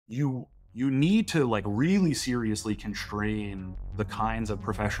you need to like really seriously constrain the kinds of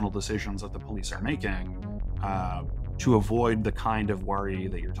professional decisions that the police are making to avoid the kind of worry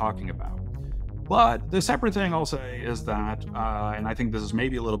that you're talking about. But the separate thing I'll say is that, and I think this is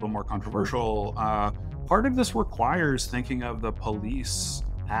maybe a little bit more controversial, part of this requires thinking of the police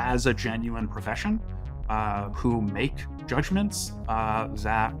as a genuine profession who make judgments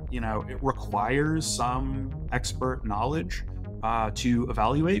that, it requires some expert knowledge to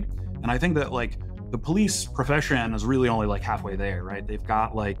evaluate. And I think that, like, the police profession is really only like halfway there, right? They've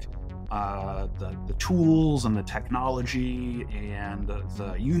got like the tools and the technology and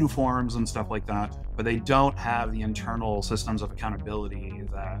the uniforms and stuff like that, but they don't have the internal systems of accountability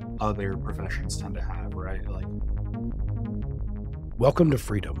that other professions tend to have, right? Like, welcome to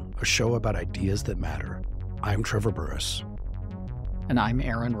Freedom, a show about ideas that matter. I'm Trevor Burrus. And I'm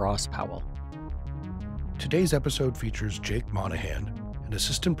Aaron Ross Powell. Today's episode features Jake Monaghan, an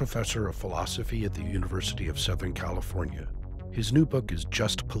assistant professor of philosophy at the University of Southern California. His new book is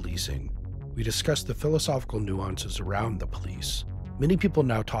Just Policing. We discuss the philosophical nuances around the police. Many people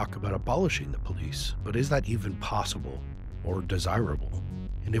now talk about abolishing the police, but is that even possible or desirable?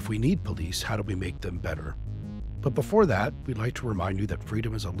 And if we need police, how do we make them better? But before that, we'd like to remind you that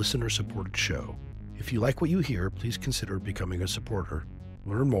Freedom is a listener-supported show. If you like what you hear, please consider becoming a supporter.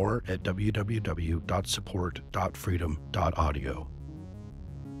 Learn more at www.support.freedom.audio.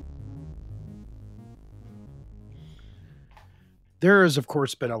 There has, of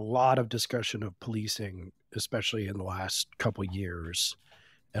course, been a lot of discussion of policing, especially in the last couple of years.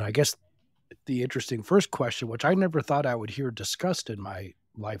 And I guess the interesting first question, which I never thought I would hear discussed in my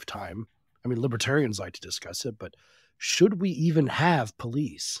lifetime, I mean, libertarians like to discuss it, but should we even have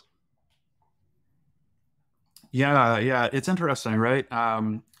police? yeah, it's interesting, right?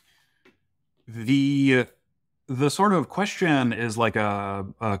 The sort of question is like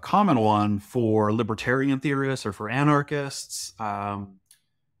a common one for libertarian theorists or for anarchists.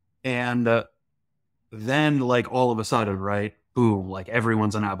 And then, like, all of a sudden, right, boom, like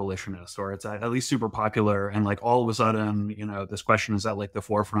everyone's an abolitionist, or it's at least super popular. And like all of a sudden, this question is at like the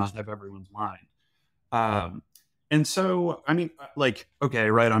forefront of everyone's mind. And so, I mean, like, okay,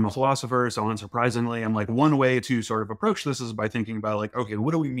 right, I'm a philosopher, so unsurprisingly, I'm like, one way to sort of approach this is by thinking about like, okay,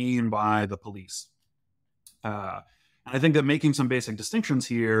 what do we mean by the police? And I think that making some basic distinctions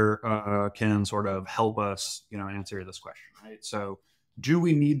here can sort of help us, answer this question, right? So, do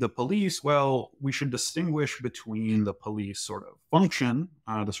we need the police? Well, we should distinguish between the police sort of function,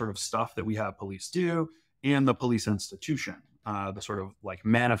 the sort of stuff that we have police do, and the police institution, the sort of like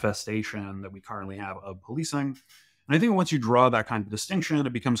manifestation that we currently have of policing. And I think once you draw that kind of distinction,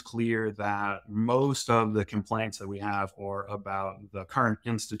 it becomes clear that most of the complaints that we have are about the current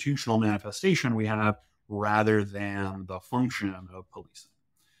institutional manifestation we have rather than the function of policing.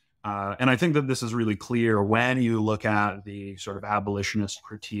 And I think that this is really clear when you look at the sort of abolitionist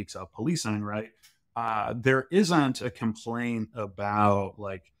critiques of policing, right? There isn't a complaint about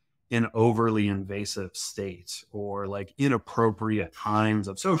like an overly invasive state or like inappropriate kinds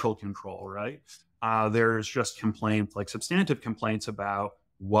of social control, right? There's just complaints, like substantive complaints about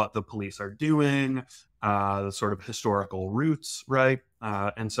what the police are doing, the sort of historical roots, right?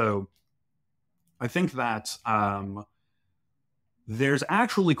 And so I think that there's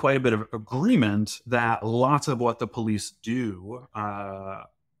actually quite a bit of agreement that lots of what the police do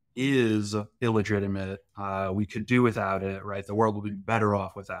is illegitimate. We could do without it, right? The world would be better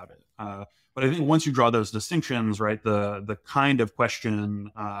off without it. But I think once you draw those distinctions, right, the kind of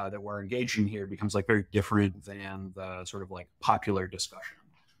question that we're engaging here becomes like very different than the sort of like popular discussion,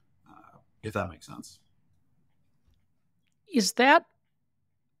 if that makes sense. Is that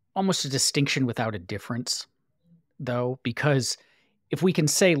almost a distinction without a difference, though? Because if we can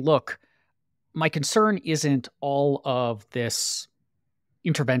say, look, my concern isn't all of this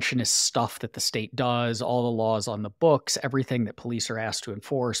interventionist stuff that the state does, all the laws on the books, everything that police are asked to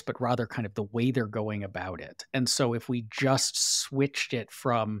enforce, but rather kind of the way they're going about it. And so if we just switched it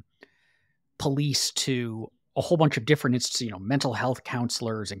from police to a whole bunch of different, mental health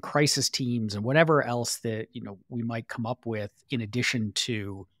counselors and crisis teams and whatever else that, we might come up with in addition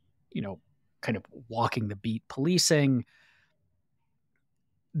to, kind of walking the beat policing,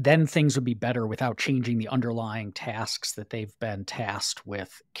 then things would be better without changing the underlying tasks that they've been tasked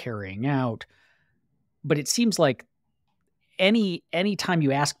with carrying out. But it seems like any time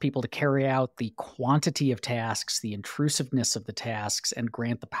you ask people to carry out the quantity of tasks, the intrusiveness of the tasks, and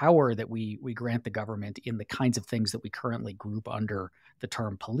grant the power that we grant the government in the kinds of things that we currently group under the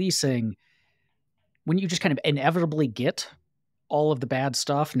term policing, when you just kind of inevitably get all of the bad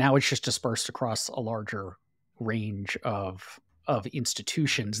stuff, now it's just dispersed across a larger range of of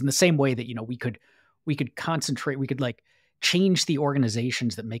institutions in the same way that, we could concentrate, we could like change the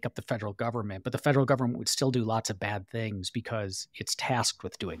organizations that make up the federal government, but the federal government would still do lots of bad things because it's tasked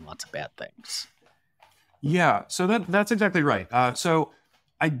with doing lots of bad things. Yeah, so that's exactly right. So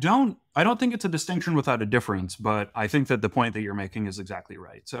I don't think it's a distinction without a difference, but I think that the point that you're making is exactly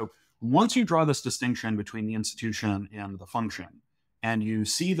right. So once you draw this distinction between the institution and the function, and you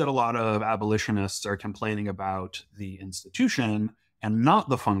see that a lot of abolitionists are complaining about the institution and not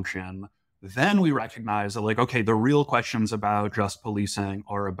the function, then we recognize that, like, okay, the real questions about just policing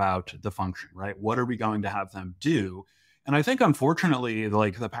are about the function, right? What are we going to have them do? And I think, unfortunately,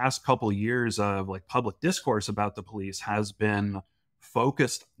 like the past couple years of like public discourse about the police has been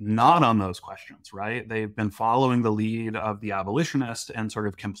focused not on those questions, right? They've been following the lead of the abolitionist and sort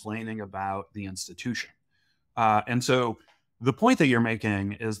of complaining about the institution. And so the point that you're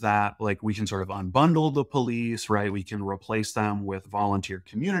making is that like we can sort of unbundle the police, right? We can replace them with volunteer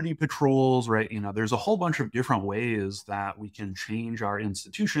community patrols, right? There's a whole bunch of different ways that we can change our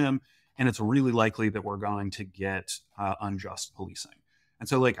institution, and it's really likely that we're going to get unjust policing. And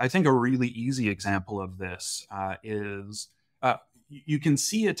so, like, I think a really easy example of this is you can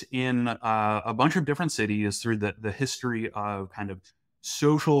see it in a bunch of different cities through the history of kind of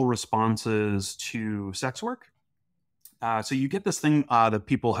social responses to sex work. So you get this thing that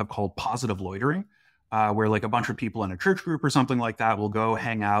people have called positive loitering, where like a bunch of people in a church group or something like that will go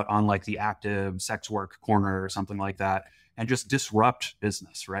hang out on like the active sex work corner or something like that and just disrupt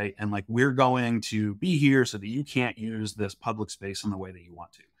business, right? And like, we're going to be here so that you can't use this public space in the way that you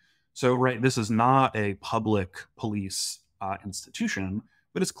want to. So, right, this is not a public police institution,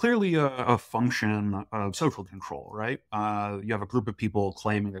 but it's clearly a function of social control, right? You have a group of people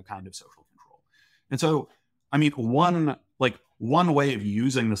claiming a kind of social control. And so, I mean, one way of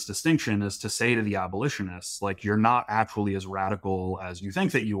using this distinction is to say to the abolitionists, like, you're not actually as radical as you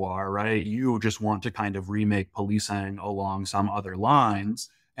think that you are, right? You just want to kind of remake policing along some other lines.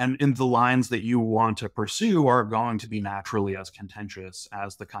 And in the lines that you want to pursue are going to be naturally as contentious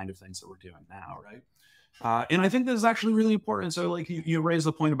as the kind of things that we're doing now, right? And I think this is actually really important. So like you raise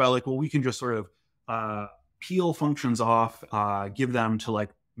the point about like, well, we can just sort of peel functions off, give them to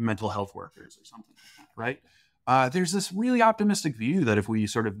like mental health workers or something like that, right? There's this really optimistic view that if we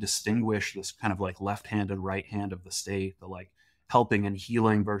sort of distinguish this kind of like left hand and right hand of the state, the like helping and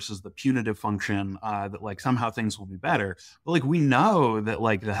healing versus the punitive function, that like somehow things will be better. But like we know that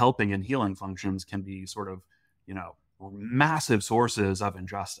like the helping and healing functions can be sort of, massive sources of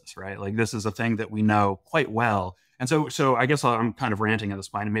injustice, right? Like this is a thing that we know quite well. And so I guess I'm kind of ranting at this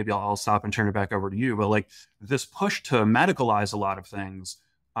point, and maybe I'll stop and turn it back over to you. But like this push to medicalize a lot of things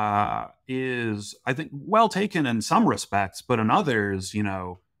is, I think, well taken in some respects, but in others,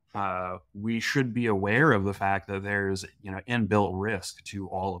 we should be aware of the fact that there's, inbuilt risk to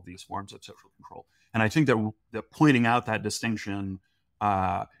all of these forms of social control. And I think that pointing out that distinction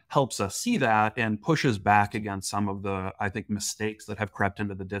helps us see that and pushes back against some of the, I think, mistakes that have crept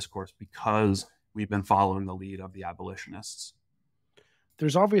into the discourse because we've been following the lead of the abolitionists.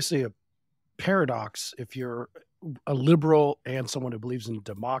 There's obviously a paradox if you're a liberal and someone who believes in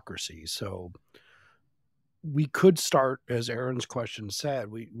democracy. So we could start, as Aaron's question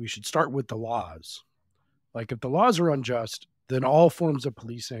said, we should start with the laws. Like if the laws are unjust, then all forms of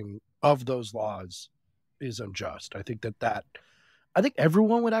policing of those laws is unjust. I think I think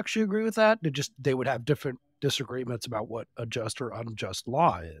everyone would actually agree with that. They would have different disagreements about what a just or unjust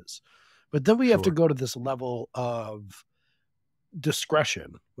law is. But then we have to go to this level of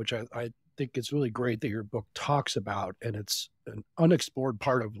discretion, which I think it's really great that your book talks about, and it's an unexplored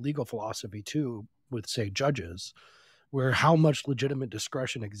part of legal philosophy too, with say judges, where how much legitimate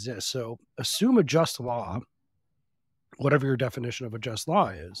discretion exists. So assume a just law, whatever your definition of a just law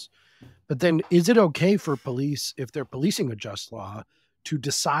is, but then is it okay for police, if they're policing a just law, to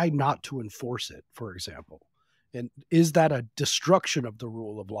decide not to enforce it, for example? And is that a destruction of the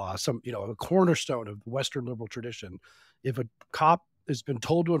rule of law? A cornerstone of the Western liberal tradition. If a cop has been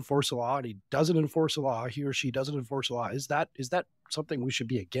told to enforce a law and he doesn't enforce a law, he or she doesn't enforce a law, is that something we should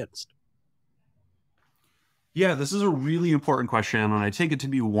be against? Yeah, this is a really important question, and I take it to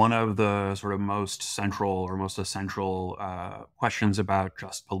be one of the sort of most central or most essential questions about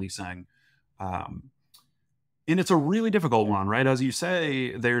just policing. And it's a really difficult one, right? As you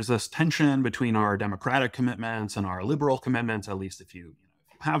say, there's this tension between our democratic commitments and our liberal commitments, at least if you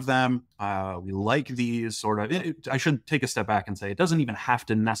have them. We like these sort of, I should take a step back and say it doesn't even have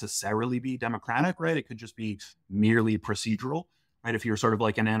to necessarily be democratic, right? It could just be merely procedural, right? If you're sort of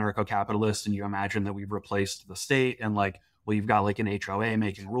like an anarcho-capitalist and you imagine that we've replaced the state and like, you've got like an HOA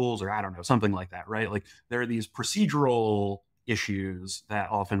making rules or I don't know, something like that, right? Like there are these procedural issues that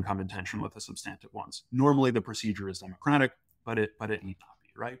often come in tension with the substantive ones. Normally, the procedure is democratic, but it need not be,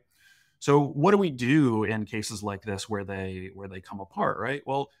 right? So what do we do in cases like this where they come apart, right?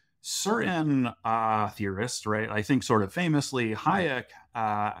 Well, certain theorists, right? I think sort of famously, Hayek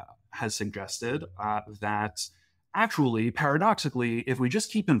has suggested that actually, paradoxically, if we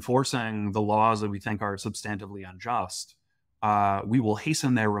just keep enforcing the laws that we think are substantively unjust, we will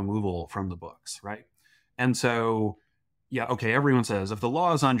hasten their removal from the books, right? And so, yeah, okay, everyone says if the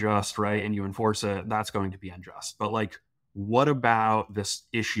law is unjust, right, and you enforce it, that's going to be unjust. But like, what about this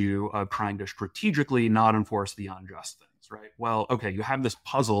issue of trying to strategically not enforce the unjust things, right? Well, okay, you have this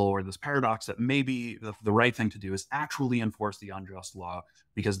puzzle or this paradox that maybe the right thing to do is actually enforce the unjust law,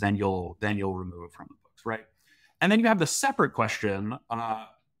 because then you'll remove it from the books, right? And then you have the separate question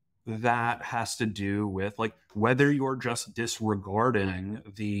that has to do with like whether you're just disregarding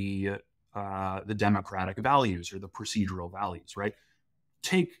the democratic values or the procedural values, right?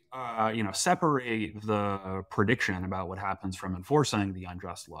 Take separate the prediction about what happens from enforcing the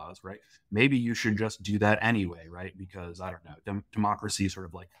unjust laws, right? Maybe you should just do that anyway, right? Because I don't know, democracy sort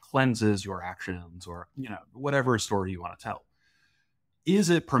of like cleanses your actions, or whatever story you want to tell.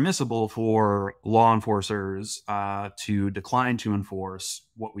 Is it permissible for law enforcers to decline to enforce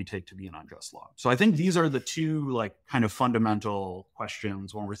what we take to be an unjust law? So I think these are the two like kind of fundamental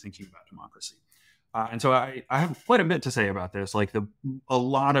questions when we're thinking about democracy. And so I have quite a bit to say about this. Like a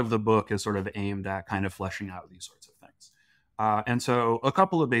lot of the book is sort of aimed at kind of fleshing out these sorts of things. And so a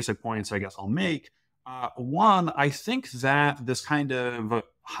couple of basic points I guess I'll make. One, I think that this kind of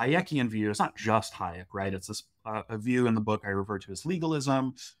Hayekian view, it's not just Hayek, right? It's this a view in the book I refer to as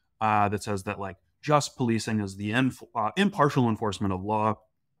legalism that says that like just policing is the impartial enforcement of law.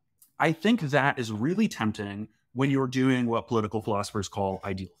 I think that is really tempting when you're doing what political philosophers call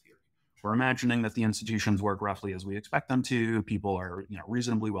ideal theory. We're imagining that the institutions work roughly as we expect them to. People are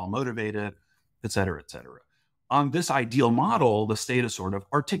reasonably well motivated, et cetera, et cetera. On this ideal model, the state is sort of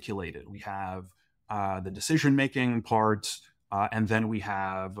articulated. We have the decision-making parts, and then we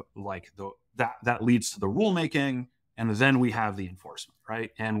have like that leads to the rulemaking, and then we have the enforcement,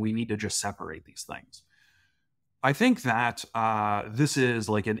 right? And we need to just separate these things. I think that this is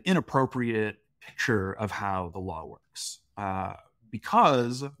like an inappropriate picture of how the law works,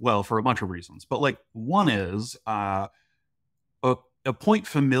 because, well, for a bunch of reasons. But like one is a point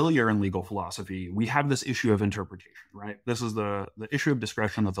familiar in legal philosophy. We have this issue of interpretation, right? This is the issue of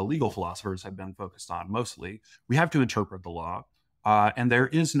discretion that the legal philosophers have been focused on mostly. We have to interpret the law. And there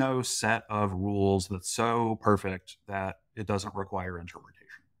is no set of rules that's so perfect that it doesn't require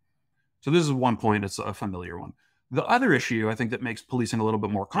interpretation. So this is one point. It's a familiar one. The other issue, I think, that makes policing a little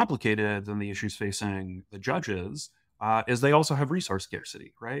bit more complicated than the issues facing the judges is they also have resource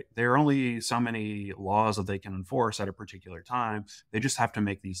scarcity, right? There are only so many laws that they can enforce at a particular time. They just have to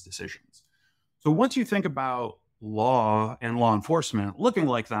make these decisions. So once you think about law and law enforcement looking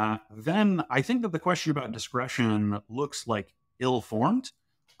like that, then I think that the question about discretion looks like ill-formed.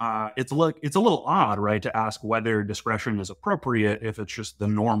 It's a little odd, right, to ask whether discretion is appropriate if it's just the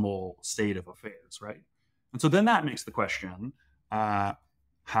normal state of affairs, right? And so then that makes the question,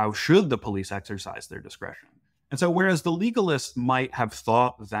 how should the police exercise their discretion? And so whereas the legalists might have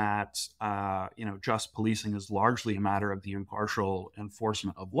thought that, just policing is largely a matter of the impartial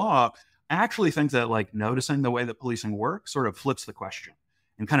enforcement of law, I actually think that like noticing the way that policing works sort of flips the question.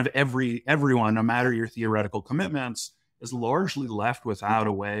 And kind of everyone, no matter your theoretical commitments, is largely left without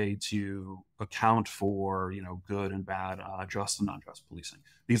a way to account for, good and bad, just and unjust policing.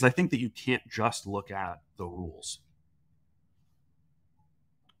 Because I think that you can't just look at the rules.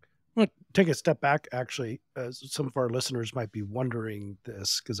 I'm going to take a step back, actually, as some of our listeners might be wondering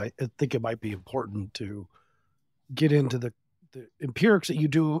this, because I think it might be important to get into the empirics that you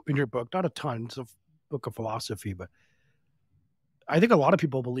do in your book. Not a ton, it's a book of philosophy, but I think a lot of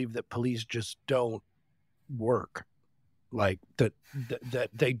people believe that police just don't work. Like that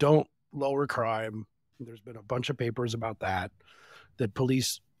they don't lower crime. There's been a bunch of papers about that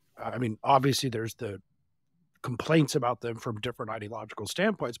police, I mean, obviously there's the complaints about them from different ideological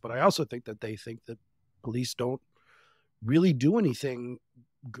standpoints, but I also think that they think that police don't really do anything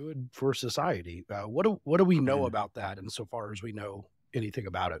good for society. What do we know about that insofar as we know anything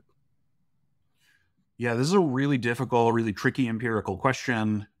about it? Yeah, this is a really difficult, really tricky empirical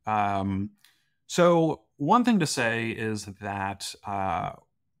question. So one thing to say is that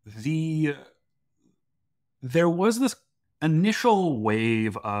there was this initial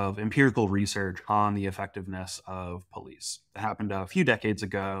wave of empirical research on the effectiveness of police. It happened a few decades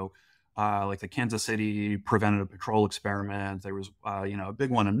ago, like the Kansas City preventative patrol experiment. There was, a big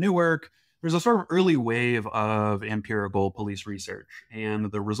one in Newark. there's a sort of early wave of empirical police research,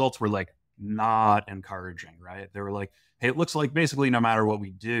 and the results were like not encouraging, right? They were like, hey, it looks like basically no matter what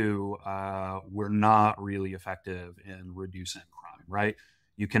we do, we're not really effective in reducing crime, right?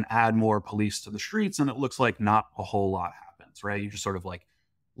 You can add more police to the streets, and it looks like not a whole lot happens, right? You just sort of like,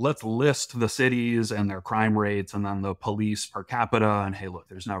 let's list the cities and their crime rates and then the police per capita, and hey, look,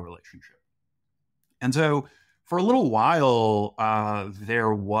 there's no relationship. And so for a little while,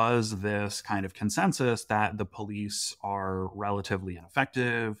 there was this kind of consensus that the police are relatively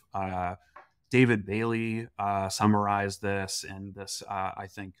ineffective. David Bailey summarized this in this, I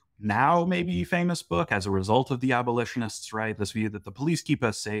think, now maybe famous book as a result of the abolitionists, right? This view that the police keep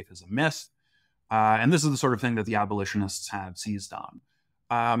us safe is a myth. And this is the sort of thing that the abolitionists have seized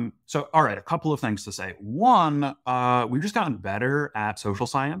on. So, all right, a couple of things to say. One, we've just gotten better at social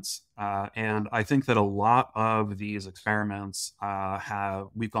science. And I think that a lot of these experiments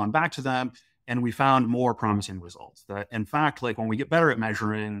we've gone back to them and we found more promising results. That in fact, like when we get better at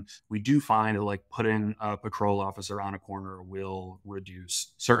measuring, we do find that like putting a patrol officer on a corner will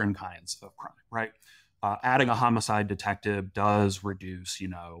reduce certain kinds of crime, right? Adding a homicide detective does reduce,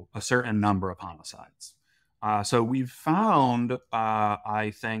 a certain number of homicides. So we've found,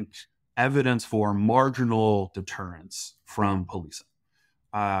 I think, evidence for marginal deterrence from policing.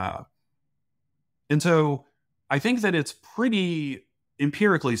 And so I think that it's pretty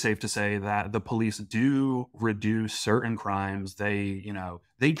empirically safe to say that the police do reduce certain crimes. They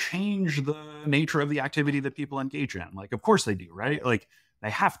change the nature of the activity that people engage in. Like, of course they do, right? Like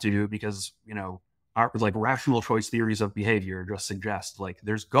they have to, because, our like rational choice theories of behavior just suggest like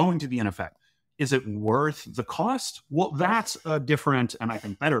there's going to be an effect. Is it worth the cost? Well, that's a different and I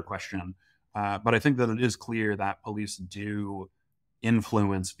think better question. But I think that it is clear that police do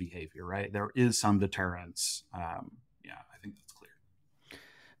influence behavior, right? There is some deterrence. I think that's clear.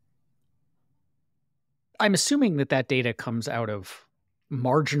 I'm assuming that data comes out of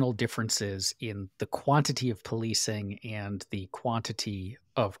marginal differences in the quantity of policing and the quantity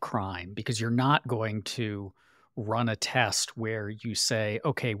of crime, because you're not going to run a test where you say,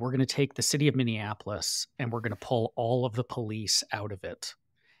 okay, we're going to take the city of Minneapolis and we're going to pull all of the police out of it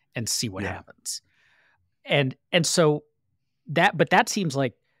and see what happens. And so that seems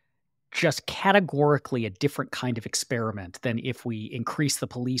like just categorically a different kind of experiment than if we increase the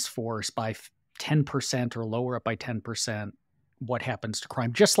police force by 10% or lower it by 10%, what happens to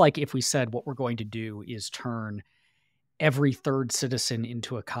crime? Just like if we said what we're going to do is turn every third citizen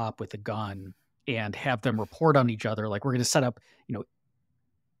into a cop with a gun and have them report on each other. Like we're going to set up,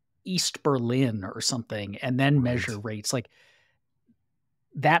 East Berlin or something, and then measure rates. Like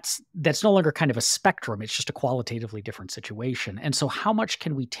that's no longer kind of a spectrum. It's just a qualitatively different situation. And so how much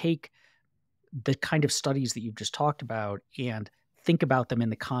can we take the kind of studies that you've just talked about and think about them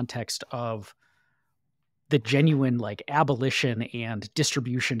in the context of the genuine like abolition and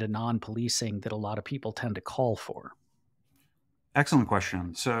distribution to non-policing that a lot of people tend to call for? Excellent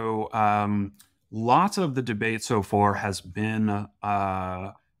question. So lots of the debate so far has been,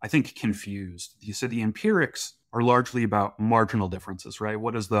 I think, confused. You said the empirics are largely about marginal differences, right?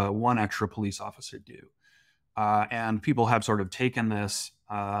 What does the one extra police officer do? And people have sort of taken this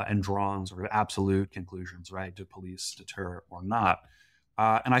and drawn sort of absolute conclusions, right? Do police deter or not?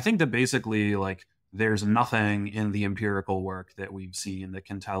 And I think that basically, like, there's nothing in the empirical work that we've seen that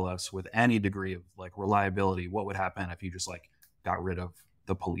can tell us with any degree of like reliability what would happen if you just like got rid of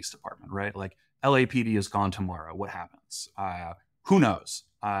the police department, right? Like LAPD is gone tomorrow. What happens? Who knows?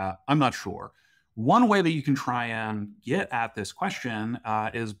 I'm not sure. One way that you can try and get at this question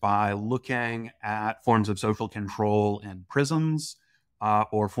is by looking at forms of social control in prisons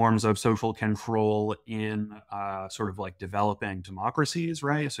or forms of social control in sort of like developing democracies,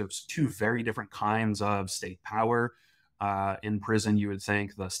 right? So it's two very different kinds of state power. In prison, you would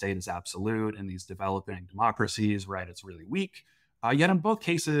think the state is absolute. In these developing democracies, right, it's really weak. Yet in both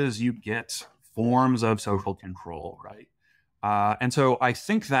cases, you get forms of social control, right? And so I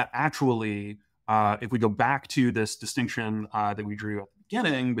think that actually, if we go back to this distinction that we drew at the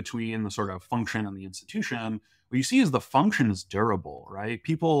beginning between the sort of function and the institution, what you see is the function is durable, right?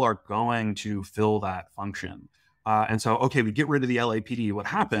 People are going to fill that function. And so, okay, we get rid of the LAPD. What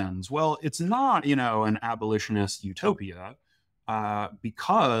happens? Well, it's not, an abolitionist utopia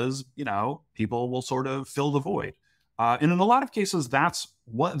because, people will sort of fill the void. And in a lot of cases, that's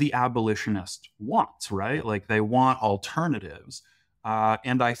what the abolitionist wants, right? Like they want alternatives.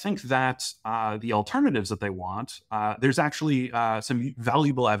 And I think that the alternatives that they want, there's actually some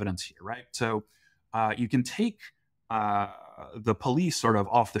valuable evidence here, right? So you can take the police sort of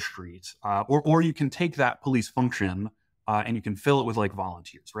off the street, or you can take that police function and you can fill it with like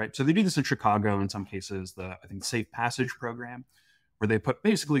volunteers, right? So they do this in Chicago in some cases, I think Safe Passage program, where they put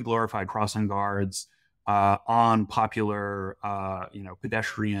basically glorified crossing guards on popular,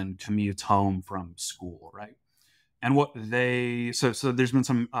 pedestrian commutes home from school, right? And what they so there's been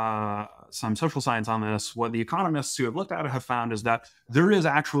some social science on this. What the economists who have looked at it have found is that there is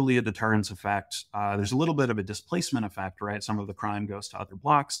actually a deterrence effect. There's a little bit of a displacement effect, right? Some of the crime goes to other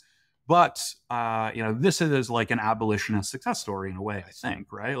blocks, but this is like an abolitionist success story in a way. I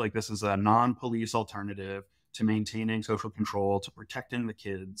think, right? Like this is a non-police alternative to maintaining social control, to protecting the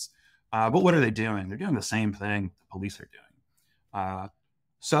kids. But what are they doing? They're doing the same thing the police are doing.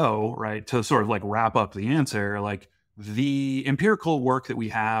 So, right, to sort of like wrap up the answer, like the empirical work that we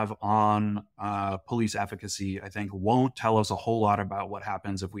have on police efficacy, I think won't tell us a whole lot about what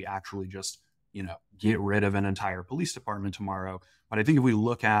happens if we actually just, get rid of an entire police department tomorrow. But I think if we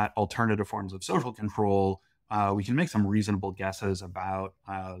look at alternative forms of social control, we can make some reasonable guesses about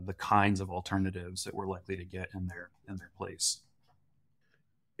the kinds of alternatives that we're likely to get in their place.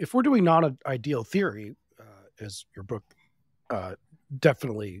 If we're doing non-ideal theory, as your book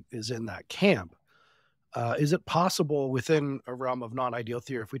definitely is in that camp, is it possible within a realm of non-ideal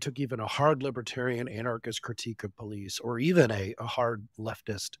theory, if we took even a hard libertarian anarchist critique of police, or even a hard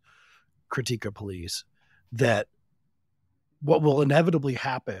leftist critique of police, that what will inevitably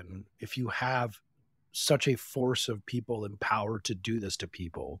happen if you have such a force of people in power to do this to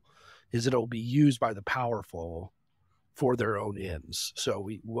people is that it will be used by the powerful for their own ends. So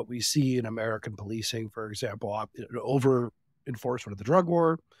what we see in American policing, for example, over enforcement of the drug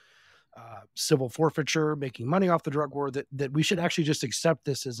war, civil forfeiture, making money off the drug war, that we should actually just accept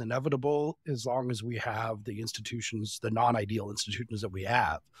this as inevitable as long as we have the institutions, the non-ideal institutions that we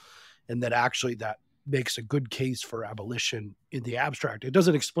have, and that actually that makes a good case for abolition in the abstract. It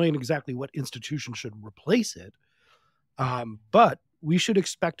doesn't explain exactly what institution should replace it, but we should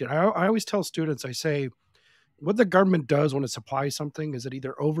expect it. I always tell students, I say, what the government does when it supplies something is it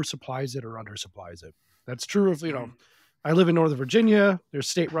either oversupplies it or undersupplies it. That's true of, I live in Northern Virginia. There's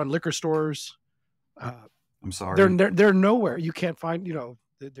state-run liquor stores. I'm sorry. They're nowhere. You can't find,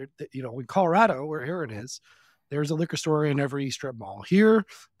 in Colorado, where heroin is, there's a liquor store in every strip mall. Here,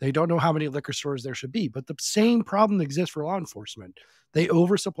 they don't know how many liquor stores there should be. But the same problem exists for law enforcement. They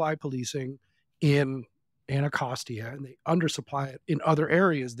oversupply policing in Anacostia, and they undersupply it in other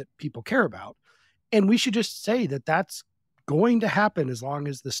areas that people care about. And we should just say that that's going to happen as long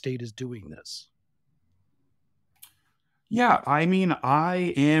as the state is doing this. Yeah, I mean,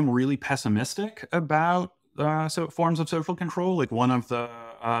 I am really pessimistic about forms of social control. Like one of the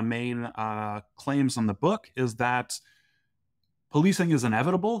main claims in the book is that policing is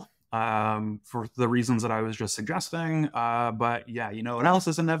inevitable for the reasons that I was just suggesting. But yeah, what else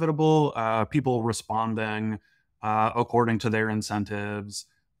is inevitable? People responding according to their incentives.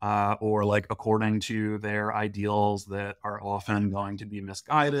 Or like according to their ideals that are often going to be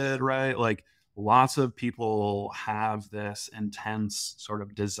misguided, right? Like lots of people have this intense sort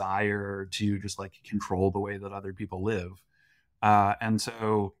of desire to just like control the way that other people live. And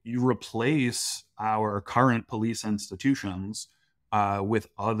so you replace our current police institutions with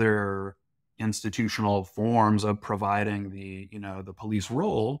other institutional forms of providing the police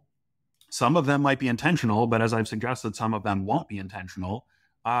role. Some of them might be intentional, but as I've suggested, some of them won't be intentional.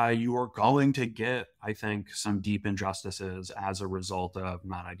 You are going to get, I think, some deep injustices as a result of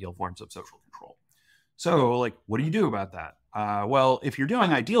non-ideal forms of social control. So, like, what do you do about that? Well, if you're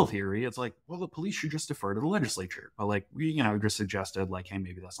doing ideal theory, it's like, well, the police should just defer to the legislature. But like, we, just suggested, like, hey,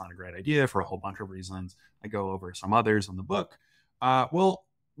 maybe that's not a great idea for a whole bunch of reasons. I go over some others in the book. Well,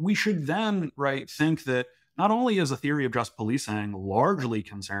 we should then, right, think that not only is a theory of just policing largely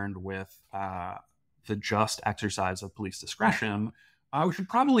concerned with the just exercise of police discretion, we should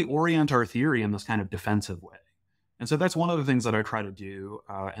probably orient our theory in this kind of defensive way. And so that's one of the things that I try to do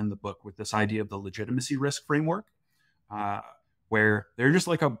in the book with this idea of the legitimacy risk framework, where there are just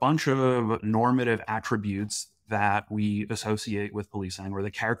like a bunch of normative attributes that we associate with policing, or they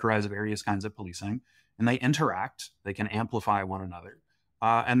characterize various kinds of policing, and they interact, they can amplify one another.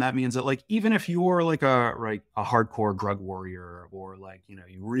 And that means that like, even if you're like a hardcore drug warrior, or like, you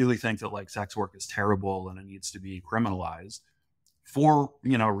really think that like sex work is terrible and it needs to be criminalized, for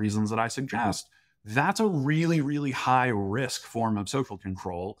reasons that I suggest, that's a really, really high risk form of social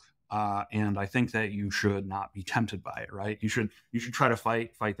control, and I think that you should not be tempted by it. Right? You should try to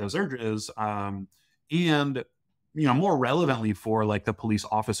fight those urges, and more relevantly for like the police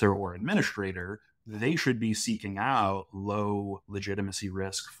officer or administrator, they should be seeking out low legitimacy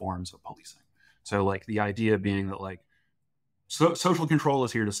risk forms of policing. So like the idea being that like social control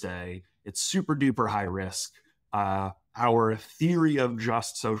is here to stay. It's super duper high risk. our theory of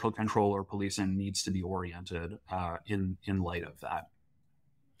just social control or policing needs to be oriented in light of that.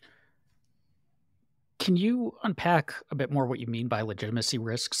 Can you unpack a bit more what you mean by legitimacy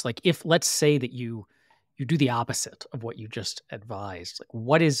risks? Like if let's say that you do the opposite of what you just advised, like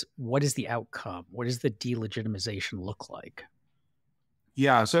what is the outcome? What does the delegitimization look like?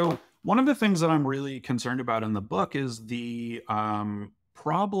 Yeah. So one of the things that I'm really concerned about in the book is the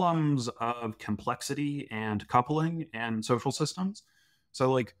problems of complexity and coupling and social systems.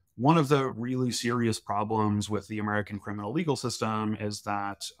 So, like, one of the really serious problems with the American criminal legal system is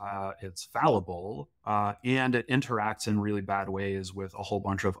that it's fallible and it interacts in really bad ways with a whole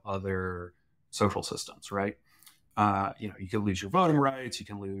bunch of other social systems, right? You can lose your voting rights, you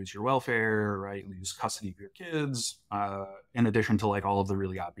can lose your welfare, right? Lose custody of your kids, in addition to like all of the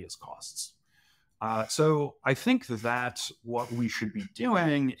really obvious costs. So I think that what we should be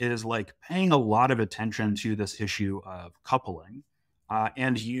doing is like paying a lot of attention to this issue of coupling,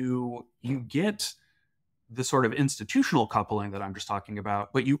 and you get the sort of institutional coupling that I'm just talking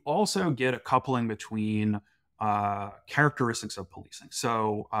about, but you also get a coupling between characteristics of policing.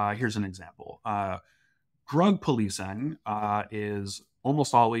 So here's an example. Drug policing is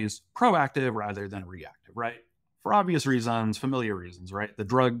almost always proactive rather than reactive, right? For obvious reasons, familiar reasons, right? The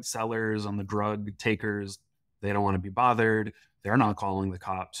drug sellers and the drug takers, they don't want to be bothered. They're not calling the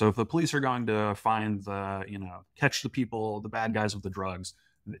cops. So if the police are going to find catch the people, the bad guys with the drugs,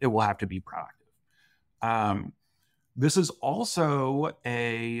 it will have to be proactive. This is also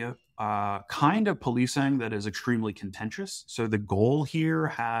a kind of policing that is extremely contentious. So the goal here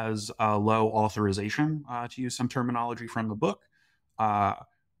has low authorization, to use some terminology from the book.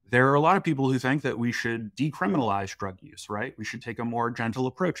 There are a lot of people who think that we should decriminalize drug use, right? We should take a more gentle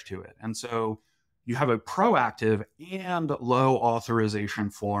approach to it. And so you have a proactive and low authorization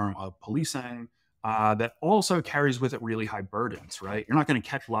form of policing that also carries with it really high burdens, right? You're not going to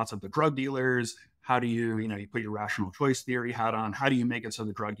catch lots of the drug dealers. How do you put your rational choice theory hat on? How do you make it so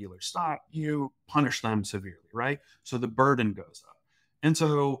the drug dealers stop? You punish them severely, right? So the burden goes up. And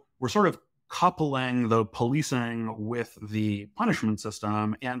so we're sort of coupling the policing with the punishment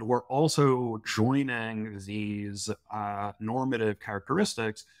system, and we're also joining these normative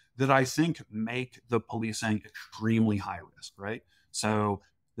characteristics that I think make the policing extremely high risk, right? So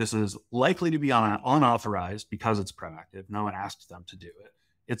this is likely to be unauthorized because it's proactive. No one asked them to do it.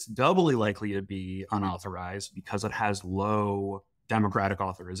 It's doubly likely to be unauthorized because it has low democratic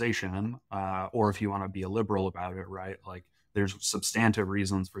authorization, or if you want to be a liberal about it, right? Like there's substantive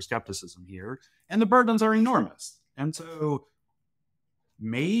reasons for skepticism here, and the burdens are enormous. And so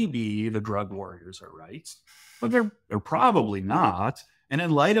maybe the drug warriors are right, but they're probably not. And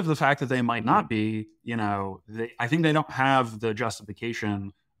in light of the fact that they might not be, I think they don't have the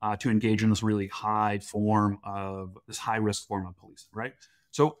justification to engage in this really high risk form of policing, right?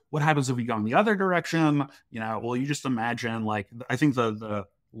 So what happens if we go in the other direction? Well, you just imagine, like, I think the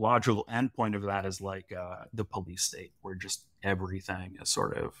logical endpoint of that is like the police state, where just everything is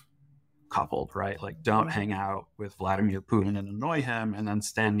sort of coupled, right? Like, don't hang out with Vladimir Putin and annoy him, and then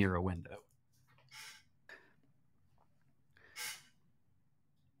stand near a window.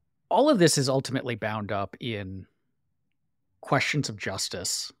 All of this is ultimately bound up in questions of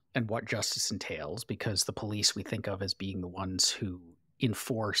justice and what justice entails, because the police we think of as being the ones who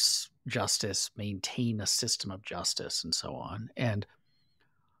enforce justice, maintain a system of justice, and so on. And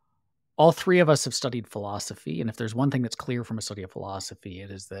all three of us have studied philosophy. And if there's one thing that's clear from a study of philosophy, it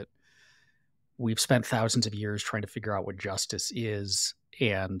is that we've spent thousands of years trying to figure out what justice is.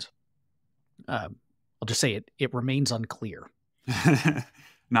 And I'll just say it remains unclear.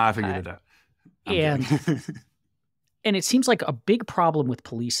 No, I figured it out. And it seems like a big problem with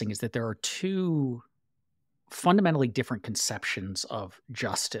policing is that there are two fundamentally different conceptions of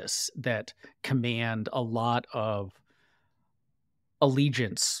justice that command a lot of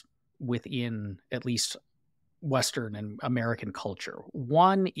allegiance within at least Western and American culture.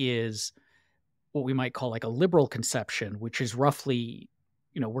 One is what we might call like a liberal conception, which is roughly,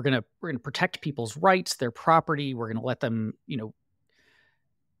 we're going to protect people's rights, their property. We're going to let them,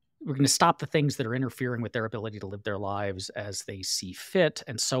 we're going to stop the things that are interfering with their ability to live their lives as they see fit,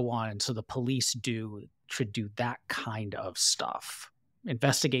 and so on. And so the police should do that kind of stuff,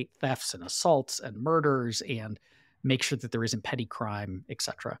 investigate thefts and assaults and murders and make sure that there isn't petty crime,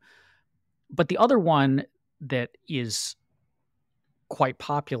 etc. But the other one that is quite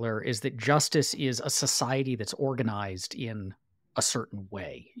popular is that justice is a society that's organized in a certain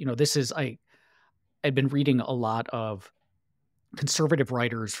way. I've been reading a lot of conservative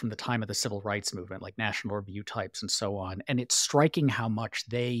writers from the time of the civil rights movement, like National Review types and so on. And it's striking how much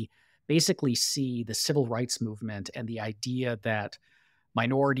they basically see the civil rights movement and the idea that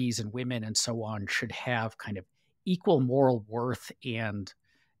minorities and women and so on should have kind of equal moral worth and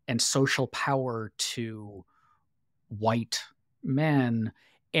social power to white men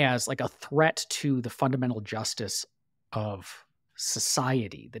as like a threat to the fundamental justice of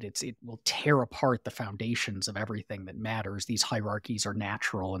society, that it will tear apart the foundations of everything that matters. These hierarchies are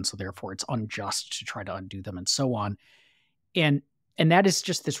natural, and so therefore it's unjust to try to undo them and so on. And that is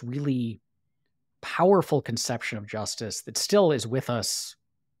just this really powerful conception of justice that still is with us.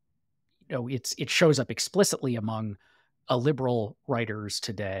 It shows up explicitly among liberal writers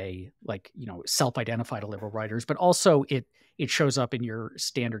today, like, self-identified liberal writers, but also it shows up in your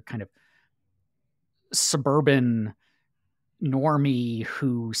standard kind of suburban normie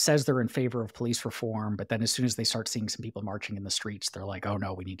who says they're in favor of police reform, but then as soon as they start seeing some people marching in the streets, they're like, oh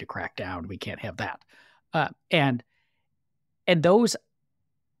no, we need to crack down. We can't have that. And those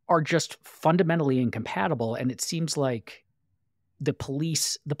are just fundamentally incompatible. And it seems like the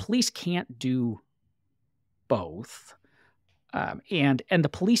police can't do both. And the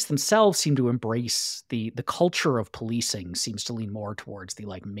police themselves seem to embrace the culture of policing seems to lean more towards the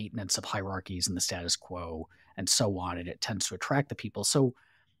like maintenance of hierarchies and the status quo and so on, and it tends to attract the people. So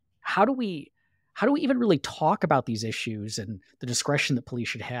how do we even really talk about these issues and the discretion that police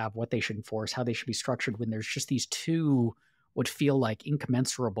should have, what they should enforce, how they should be structured, when there's just these two would feel like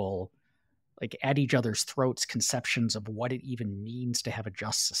incommensurable, like at each other's throats, conceptions of what it even means to have a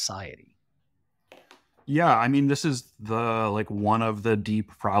just society? Yeah, I mean, this is one of the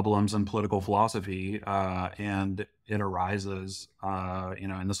deep problems in political philosophy, and it arises,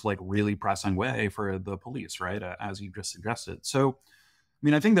 in this like really pressing way for the police, right? As you just suggested. So, I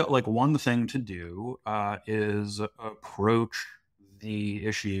mean, I think that like one thing to do is approach the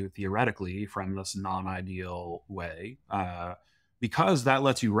issue theoretically from this non-ideal way, because that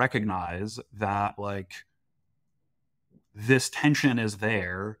lets you recognize that like this tension is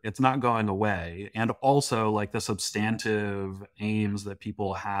there, it's not going away, and also like the substantive aims that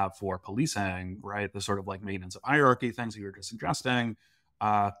people have for policing, right, the sort of like maintenance of hierarchy things that you were just suggesting,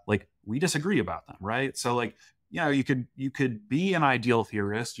 like we disagree about them, right? So like, you could be an ideal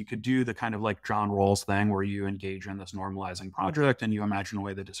theorist, you could do the kind of like John Rawls thing where you engage in this normalizing project and you imagine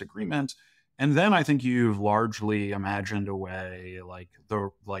away the disagreement, and then I think you've largely imagined away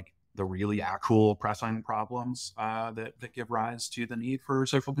the really actual pressing problems that give rise to the need for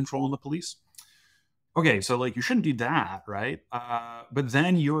social control in the police. Okay, so like you shouldn't do that, right? But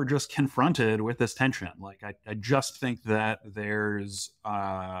then you're just confronted with this tension. Like I just think that there's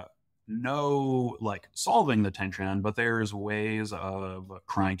no like solving the tension, but there's ways of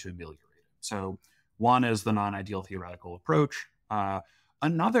trying to ameliorate it. So one is the non-ideal theoretical approach.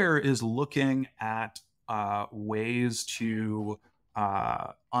 Another is looking at ways to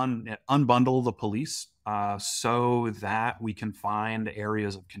unbundle the police so that we can find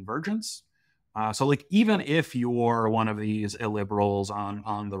areas of convergence. So like even if you're one of these illiberals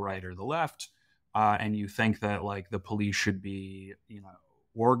on the right or the left, and you think that like the police should be,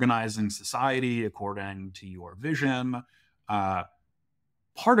 organizing society according to your vision,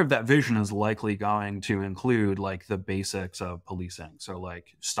 part of that vision is likely going to include like the basics of policing. So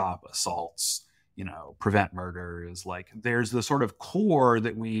like stop assaults, prevent murders. Like there's the sort of core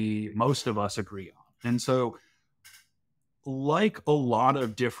that most of us agree on. And so like a lot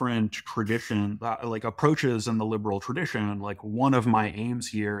of different tradition, like approaches in the liberal tradition, like one of my aims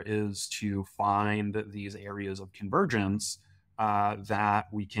here is to find these areas of convergence that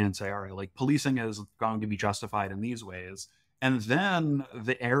we can say, all right, like policing is going to be justified in these ways. And then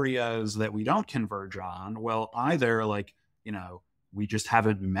the areas that we don't converge on, well, either like, we just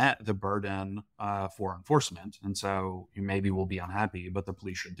haven't met the burden for enforcement. And so maybe we'll be unhappy, but the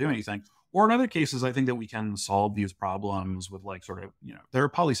police shouldn't do anything. Or in other cases, I think that we can solve these problems with like sort of, there are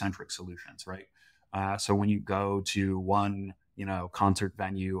polycentric solutions, right? So when you go to one, concert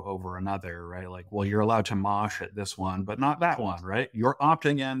venue over another, right? Like, well, you're allowed to mosh at this one, but not that one, right? You're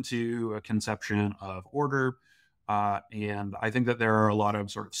opting into a conception of order. And I think that there are a lot of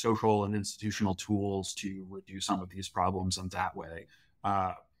sort of social and institutional tools to reduce some of these problems in that way.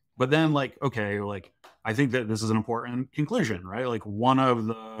 But then like, okay, like I think that this is an important conclusion, right? Like one of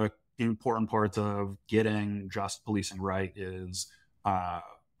the important parts of getting just policing right is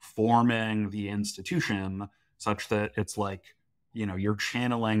forming the institution such that it's like, you're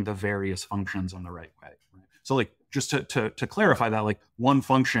channeling the various functions in the right way. Right? So like, just to clarify that, like one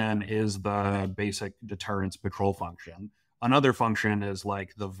function is the basic deterrence patrol function. Another function is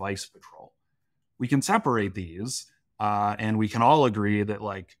like the vice patrol. We can separate these and we can all agree that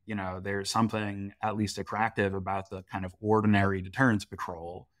like, there's something at least attractive about the kind of ordinary deterrence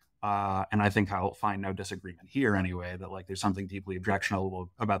patrol. And I think I'll find no disagreement here anyway, that like there's something deeply objectionable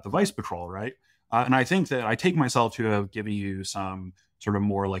about the vice patrol, right? And I think that I take myself to have given you some sort of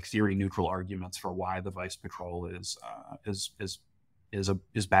more like theory neutral arguments for why the vice patrol is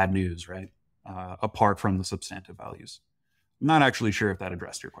bad news, right? Apart from the substantive values. I'm not actually sure if that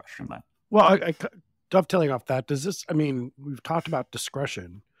addressed your question then. Well, dovetailing off that, we've talked about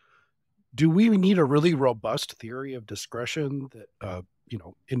discretion. Do we need a really robust theory of discretion that,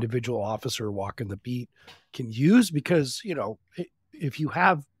 individual officer walking the beat can use? Because, if you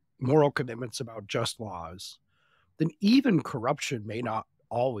have moral commitments about just laws, then even corruption may not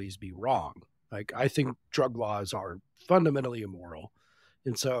always be wrong. Like, I think drug laws are fundamentally immoral.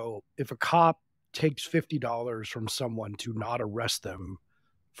 And so if a cop takes $50 from someone to not arrest them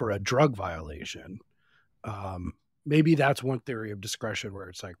for a drug violation, maybe that's one theory of discretion where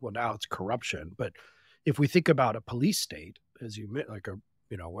it's like, well, now it's corruption. But if we think about a police state, as you meant, like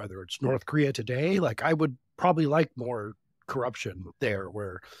whether it's North Korea today, like I would probably like more corruption there,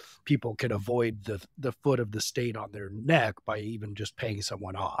 where people can avoid the foot of the state on their neck by even just paying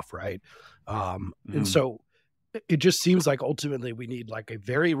someone off, right? And so it just seems like ultimately we need like a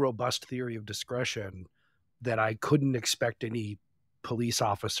very robust theory of discretion that I couldn't expect any police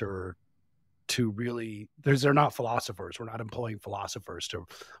officer to really, they're not philosophers. We're not employing philosophers to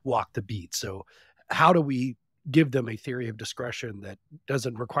walk the beat. So how do we give them a theory of discretion that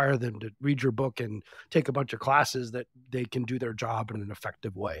doesn't require them to read your book and take a bunch of classes, that they can do their job in an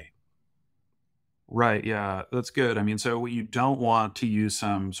effective way? Right. Yeah, that's good. I mean, so what you don't want, to use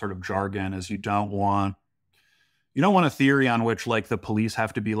some sort of jargon, is you don't want a theory on which like the police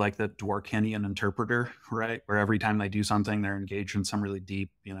have to be like the Dworkinian interpreter, right? Where every time they do something, they're engaged in some really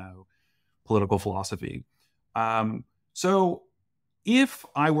deep, political philosophy. So if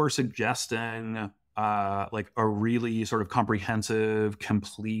I were suggesting like a really sort of comprehensive,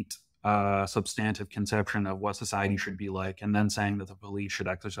 complete, substantive conception of what society should be like, and then saying that the police should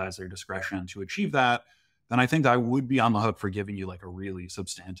exercise their discretion to achieve that, then I think I would be on the hook for giving you like a really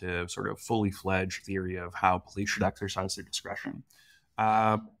substantive, sort of fully fledged theory of how police should exercise their discretion.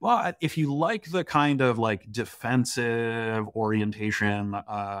 Well, if you like the kind of like defensive orientation,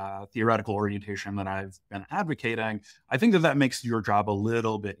 theoretical orientation that I've been advocating, I think that makes your job a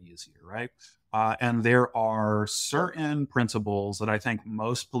little bit easier, right? And there are certain principles that I think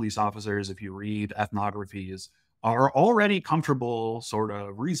most police officers, if you read ethnographies, are already comfortable sort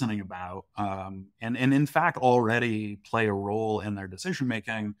of reasoning about, and in fact already play a role in their decision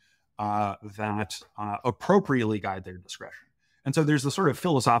making, that appropriately guide their discretion. And so there's the sort of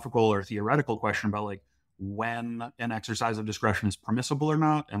philosophical or theoretical question about like when an exercise of discretion is permissible or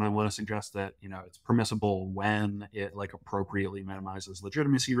not. And I want to suggest that, it's permissible when it like appropriately minimizes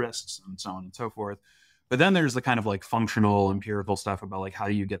legitimacy risks and so on and so forth. But then there's the kind of like functional empirical stuff about like how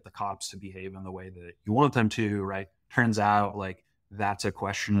do you get the cops to behave in the way that you want them to, right? Turns out like that's a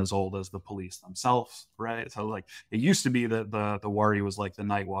question as old as the police themselves, right? So like it used to be that the worry was like the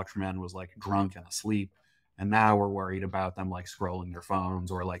night watchman was like drunk and asleep. And now we're worried about them like scrolling their phones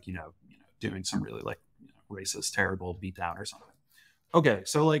or like, doing some really like racist, terrible beatdown or something. Okay,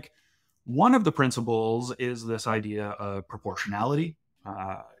 so like one of the principles is this idea of proportionality.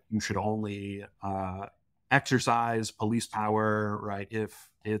 You should only exercise police power, right,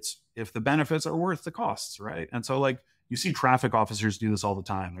 if the benefits are worth the costs, right? And so like you see traffic officers do this all the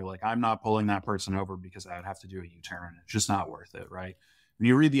time. They're like, I'm not pulling that person over because I would have to do a U-turn. It's just not worth it, right? When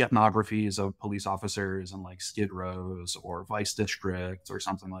you read the ethnographies of police officers in like Skid Rows or Vice Districts or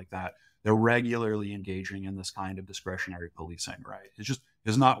something like that, they're regularly engaging in this kind of discretionary policing, right?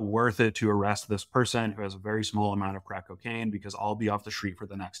 It's not worth it to arrest this person who has a very small amount of crack cocaine because I'll be off the street for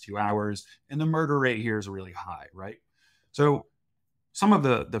the next 2 hours. And the murder rate here is really high, right? So some of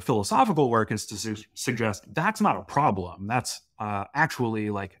the philosophical work is to suggest that's not a problem. That's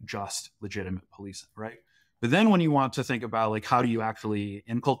actually like just legitimate policing, right? But then when you want to think about like how do you actually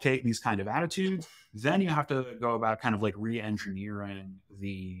inculcate these kind of attitudes, then you have to go about kind of like re-engineering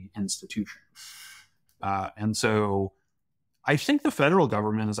the institution. And so I think the federal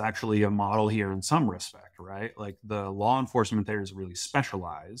government is actually a model here in some respect, right? Like the law enforcement there is really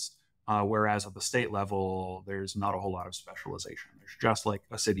specialized, whereas at the state level, there's not a whole lot of specialization. There's just like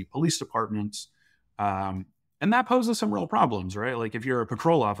a city police department. And that poses some real problems, right? Like if you're a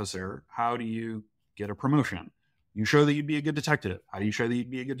patrol officer, how do you get a promotion? You show that you'd be a good detective. How do you show that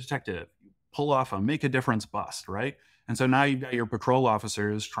you'd be a good detective? You pull off a make a difference bust, right? And so now you've got your patrol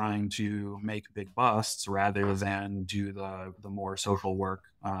officers trying to make big busts rather than do the more social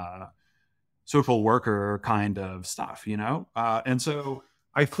worker kind of stuff, And so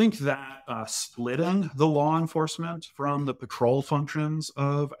I think that splitting the law enforcement from the patrol functions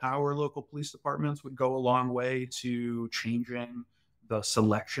of our local police departments would go a long way to changing the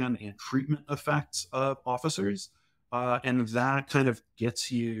selection and treatment effects of officers. And that kind of gets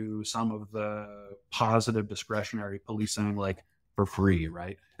you some of the positive discretionary policing, like for free,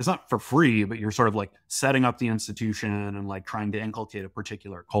 right? It's not for free, but you're sort of like setting up the institution and like trying to inculcate a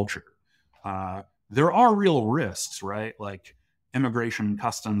particular culture. There are real risks, right? Like immigration and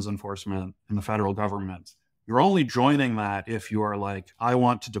customs enforcement in the federal government. You're only joining that if you are like, I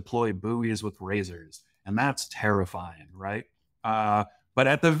want to deploy buoys with razors. And that's terrifying, right? But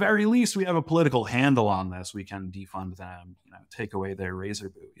at the very least, we have a political handle on this. We can defund them, take away their razor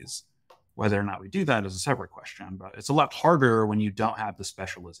buoys. Whether or not we do that is a separate question, but it's a lot harder when you don't have the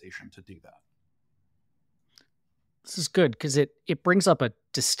specialization to do that. This is good because it brings up a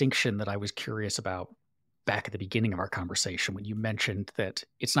distinction that I was curious about back at the beginning of our conversation when you mentioned that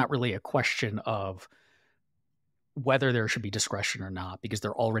it's not really a question of whether there should be discretion or not, because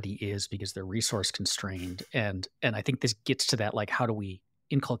there already is, because they're resource constrained. And I think this gets to that, like, how do we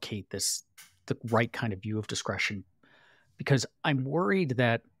inculcate the right kind of view of discretion? Because I'm worried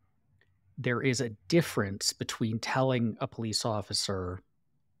that there is a difference between telling a police officer,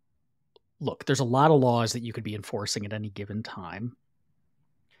 look, there's a lot of laws that you could be enforcing at any given time.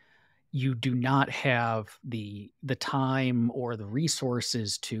 You do not have the time or the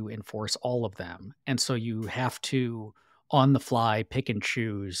resources to enforce all of them. And so you have to, on the fly, pick and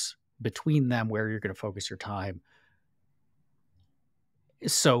choose between them where you're going to focus your time.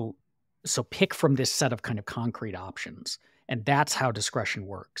 So pick from this set of kind of concrete options. And that's how discretion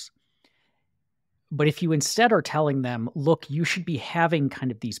works. But if you instead are telling them, look, you should be having kind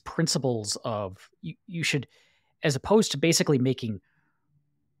of these principles of, you should, as opposed to basically making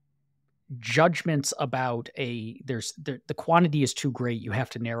judgments about the quantity is too great, you have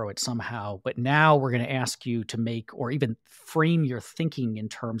to narrow it somehow, but now we're going to ask you to make or even frame your thinking in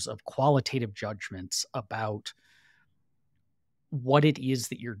terms of qualitative judgments about what it is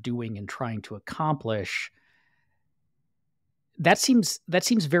that you're doing and trying to accomplish. That seems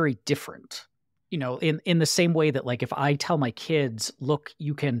very different, in the same way that, like, if I tell my kids, look,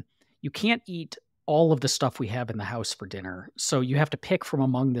 you can't eat all of the stuff we have in the house for dinner, so you have to pick from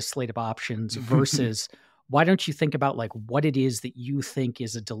among this slate of options, versus why don't you think about like what it is that you think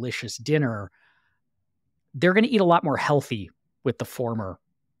is a delicious dinner? They're going to eat a lot more healthy with the former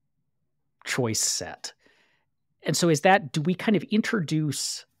choice set. And so do we kind of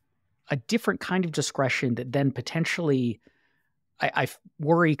introduce a different kind of discretion that then potentially I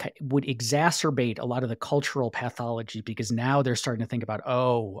worry would exacerbate a lot of the cultural pathology, because now they're starting to think about,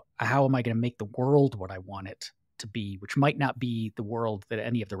 oh, how am I going to make the world what I want it to be, which might not be the world that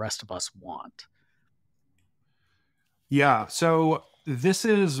any of the rest of us want. Yeah. So this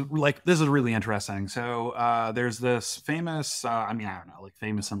is really interesting. So there's this famous, I don't know, like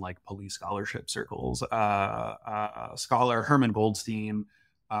famous in like police scholarship circles, scholar Herman Goldstein.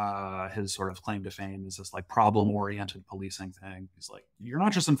 His sort of claim to fame is this like problem-oriented policing thing. He's like, you're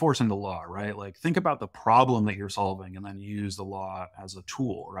not just enforcing the law, right? Like, think about the problem that you're solving and then use the law as a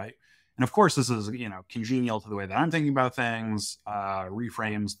tool, right? And of course, this is, congenial to the way that I'm thinking about things,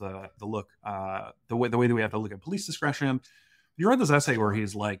 reframes the way that we have to look at police discretion. You read this essay where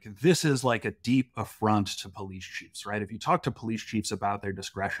he's like, this is like a deep affront to police chiefs, right? If you talk to police chiefs about their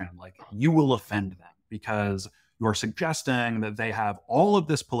discretion, like, you will offend them because you're suggesting that they have all of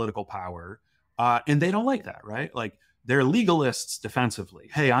this political power, and they don't like that, right? Like, they're legalists defensively.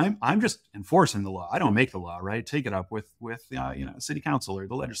 Hey, I'm just enforcing the law. I don't make the law, right? Take it up with city council or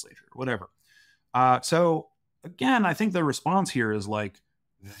the legislature or whatever. So again, I think the response here is like,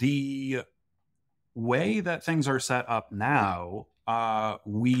 the way that things are set up now,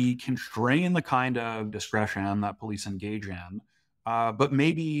 we constrain the kind of discretion that police engage in, but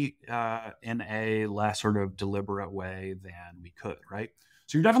maybe in a less sort of deliberate way than we could, right?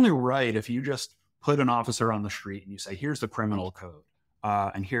 So you're definitely right. If you just put an officer on the street and you say, here's the criminal code,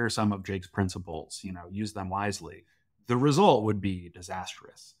 and here are some of Jake's principles, use them wisely, the result would be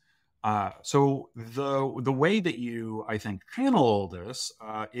disastrous. So the way that you, I think, channel this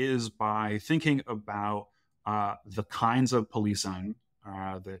is by thinking about the kinds of policing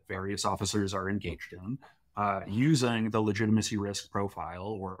that various officers are engaged in, using the legitimacy risk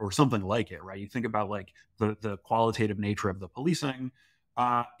profile or something like it, right? You think about like the qualitative nature of the policing,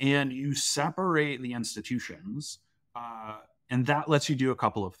 and you separate the institutions, and that lets you do a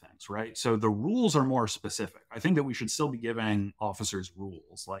couple of things, right? So the rules are more specific. I think that we should still be giving officers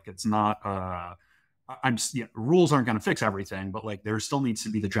rules. Like, it's not, rules aren't going to fix everything, but like there still needs to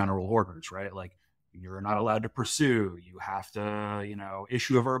be the general orders, right? Like, you're not allowed to pursue. You have to,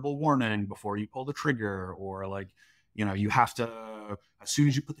 issue a verbal warning before you pull the trigger, or like, you have to, as soon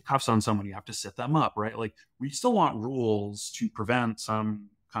as you put the cuffs on someone, you have to sit them up, right? Like, we still want rules to prevent some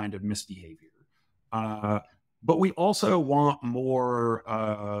kind of misbehavior. But we also want more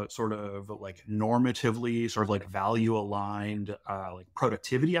sort of like normatively, sort of like value aligned, like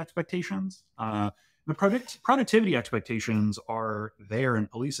productivity expectations. The productivity expectations are there in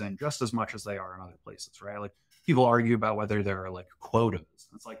policing just as much as they are in other places, right? Like, people argue about whether there are like quotas.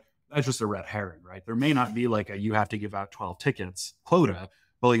 It's like, that's just a red herring, right? There may not be like a you have to give out 12 tickets quota,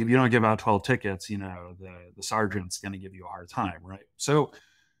 but like, if you don't give out 12 tickets, the sergeant's going to give you a hard time, right? So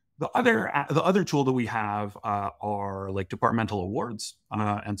the other tool that we have are like departmental awards,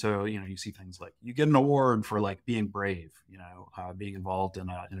 and so you see things like you get an award for like being brave, being involved in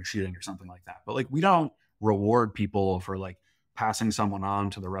a shooting or something like that. But like, we don't reward people for like passing someone on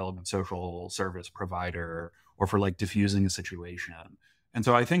to the relevant social service provider, or for like diffusing a situation. And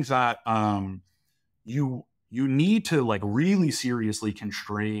so I think that you need to like really seriously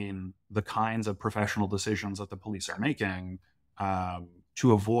constrain the kinds of professional decisions that the police are making,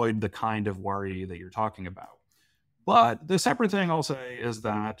 to avoid the kind of worry that you're talking about. But the separate thing I'll say is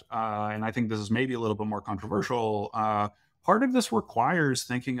that, and I think this is maybe a little bit more controversial, part of this requires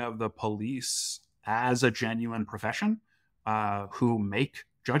thinking of the police as a genuine profession, who make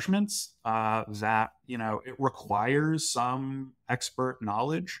judgments that, it requires some expert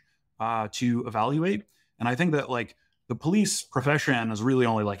knowledge to evaluate. And I think that like the police profession is really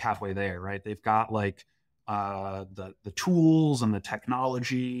only like halfway there, right? They've got like the tools and the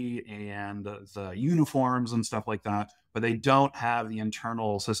technology and the uniforms and stuff like that, but they don't have the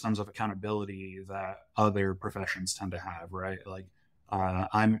internal systems of accountability that other professions tend to have, right? Like,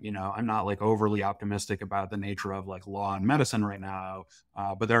 I'm not like overly optimistic about the nature of like law and medicine right now,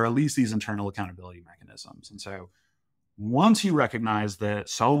 but there are at least these internal accountability mechanisms. And so once you recognize that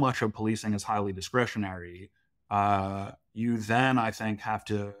so much of policing is highly discretionary, you then, I think, have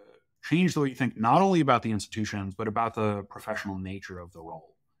to change the way you think, not only about the institutions, but about the professional nature of the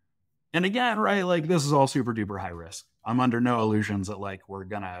role. And again, right, like, this is all super duper high risk. I'm under no illusions that like we're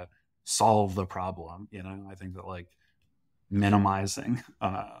gonna solve the problem. I think that like minimizing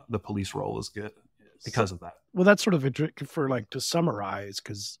the police role is good because of that. Well, that's sort of a trick for like to summarize,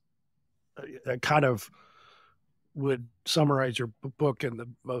 because I kind of would summarize your book in the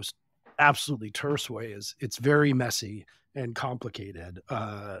most absolutely terse way is it's very messy and complicated,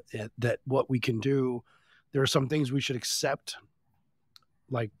 that what we can do, there are some things we should accept,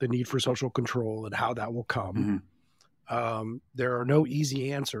 like the need for social control and how that will come. Mm-hmm. There are no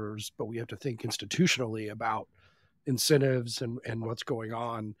easy answers, but we have to think institutionally about incentives and what's going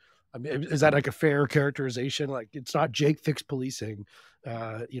on. I mean, is that like a fair characterization? Like, it's not Jake fix policing,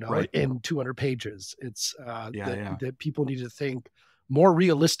 right, in 200 pages. It's that people need to think more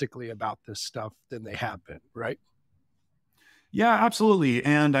realistically about this stuff than they have been, right? Yeah, absolutely.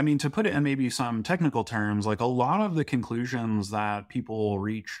 And I mean, to put it in maybe some technical terms, like a lot of the conclusions that people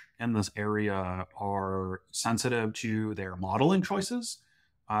reach in this area are sensitive to their modeling choices.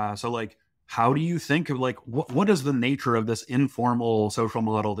 So like, how do you think of like, what is the nature of this informal social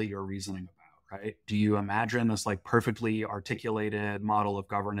model that you're reasoning about, right? Do you imagine this like perfectly articulated model of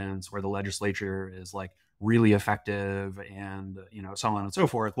governance where the legislature is like really effective and, so on and so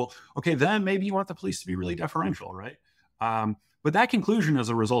forth? Well, okay, then maybe you want the police to be really deferential, right? But that conclusion is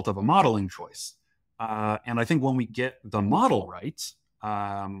a result of a modeling choice. And I think when we get the model right,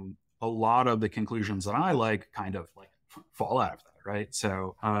 a lot of the conclusions that I like kind of like fall out of that, right?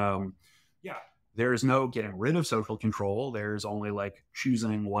 So there's no getting rid of social control. There's only like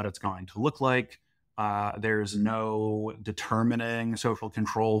choosing what it's going to look like. There's no determining social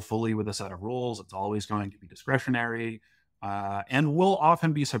control fully with a set of rules. It's always going to be discretionary. And we'll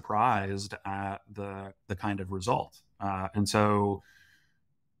often be surprised at the kind of result. And so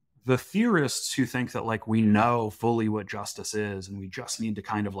the theorists who think that like we know fully what justice is and we just need to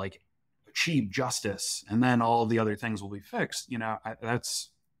kind of like achieve justice and then all of the other things will be fixed, that's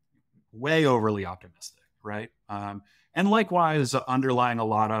way overly optimistic, right? And likewise, underlying a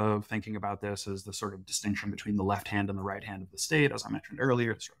lot of thinking about this is the sort of distinction between the left hand and the right hand of the state, as I mentioned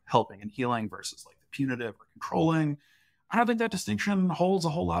earlier, sort of helping and healing versus like the punitive or controlling. I don't think that distinction holds a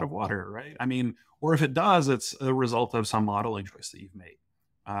whole lot of water, right? I mean, or if it does, it's a result of some modeling choice that you've made.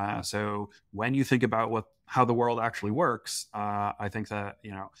 So when you think about how the world actually works, I think that,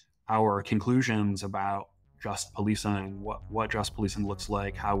 our conclusions about just policing, what just policing looks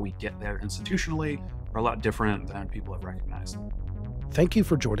like, how we get there institutionally, are a lot different than people have recognized. Thank you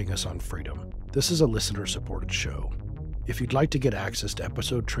for joining us on Freedom. This is a listener-supported show. If you'd like to get access to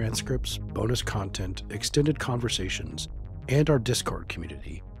episode transcripts, bonus content, extended conversations, and our Discord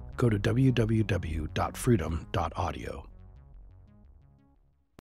community, go to www.freedom.audio.